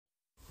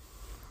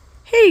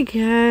Hey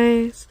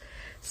guys!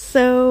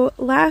 So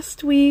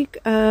last week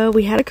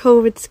we had a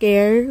COVID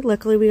scare.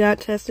 Luckily we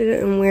got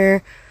tested and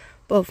we're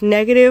both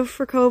negative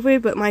for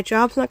COVID, but my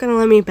job's not going to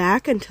let me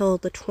back until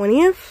the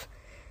 20th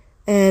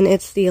and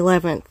it's the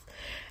 11th.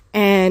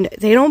 And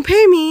they don't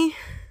pay me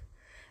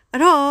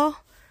at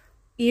all,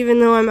 even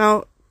though I'm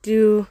out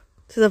due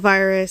to the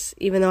virus.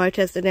 Even though I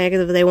tested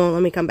negative, they won't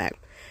let me come back.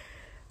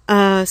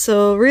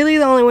 So really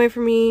the only way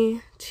for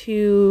me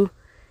to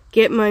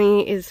get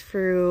money is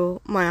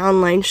through my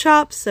online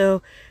shop.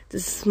 So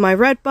this is my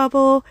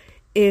Redbubble.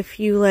 If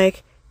you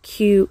like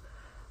cute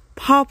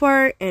pop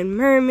art and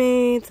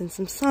mermaids and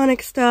some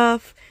Sonic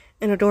stuff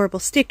and adorable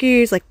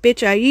stickers like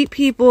Bitch I Eat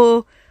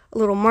People, a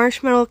little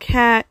marshmallow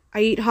cat, I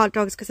eat hot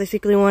dogs because I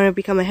secretly want to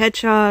become a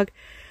hedgehog.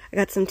 I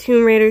got some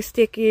Tomb Raider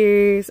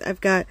stickers.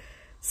 I've got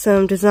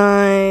some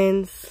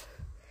designs,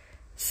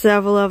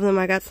 several of them.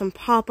 I got some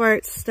pop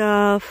art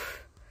stuff.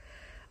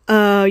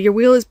 Your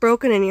wheel is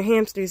broken and your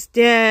hamster's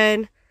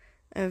dead.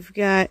 I've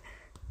got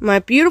my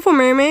beautiful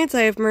mermaids.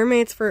 I have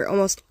mermaids for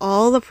almost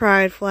all the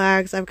pride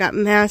flags. I've got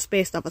masks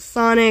based off of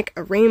Sonic,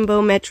 a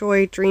rainbow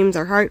Metroid, Dreams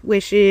or Heart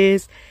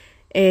Wishes,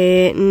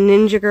 a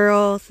Ninja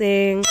Girl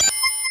thing.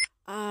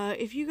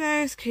 If you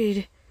guys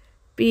could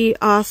be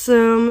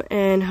awesome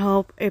and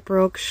help a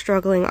broke,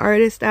 struggling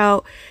artist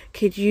out,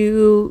 could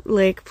you,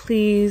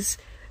 please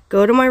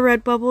go to my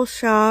Redbubble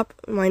shop.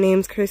 My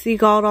name's Chrissy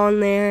Gold on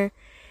there.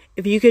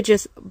 If you could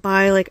just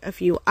buy, a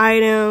few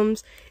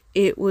items,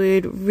 it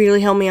would really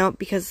help me out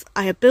because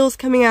I have bills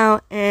coming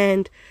out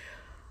and,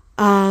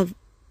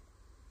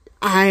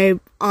 I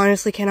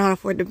honestly cannot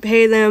afford to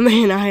pay them,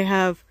 and I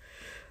have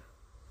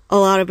a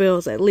lot of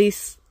bills, at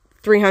least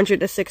 $300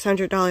 to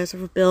 $600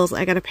 of bills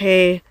I gotta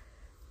pay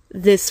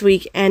this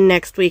week and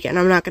next week, and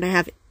I'm not gonna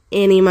have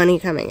any money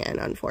coming in,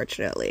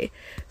 unfortunately.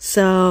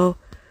 So,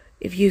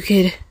 if you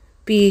could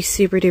be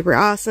super duper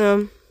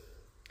awesome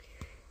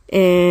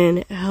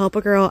and help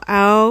a girl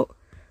out.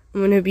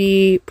 I'm going to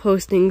be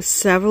posting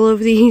several of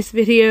these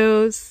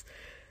videos,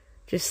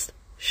 just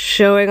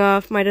showing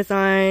off my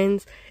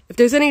designs. If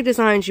there's any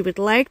designs you would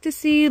like to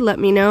see, let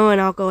me know and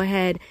I'll go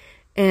ahead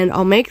and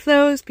I'll make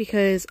those,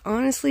 because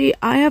honestly,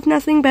 I have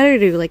nothing better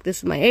to do. This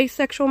is my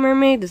asexual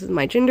mermaid, this is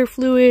my gender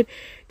fluid,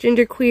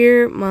 gender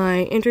queer,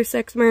 my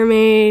intersex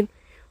mermaid.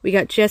 We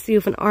got Jessie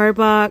with an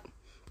Arbok,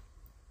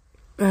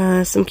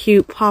 some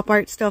cute pop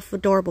art stuff,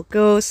 adorable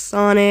ghosts,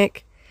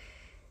 Sonic.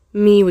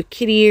 Me with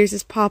kitty ears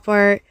as pop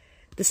art.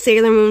 The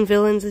Sailor Moon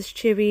villains as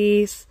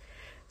chibis.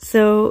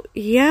 So,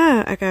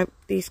 yeah, I got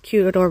these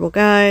cute, adorable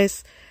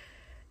guys.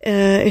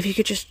 If you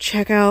could just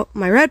check out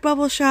my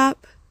Redbubble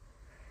shop.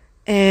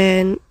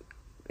 And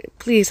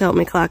please help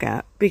me clock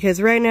out.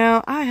 Because right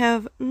now, I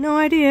have no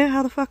idea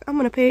how the fuck I'm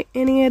gonna pay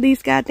any of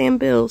these goddamn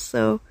bills.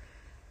 So,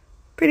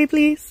 pretty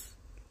please,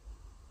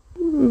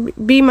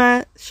 be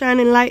my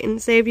shining light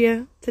and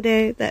savior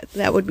today.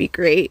 That would be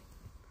great.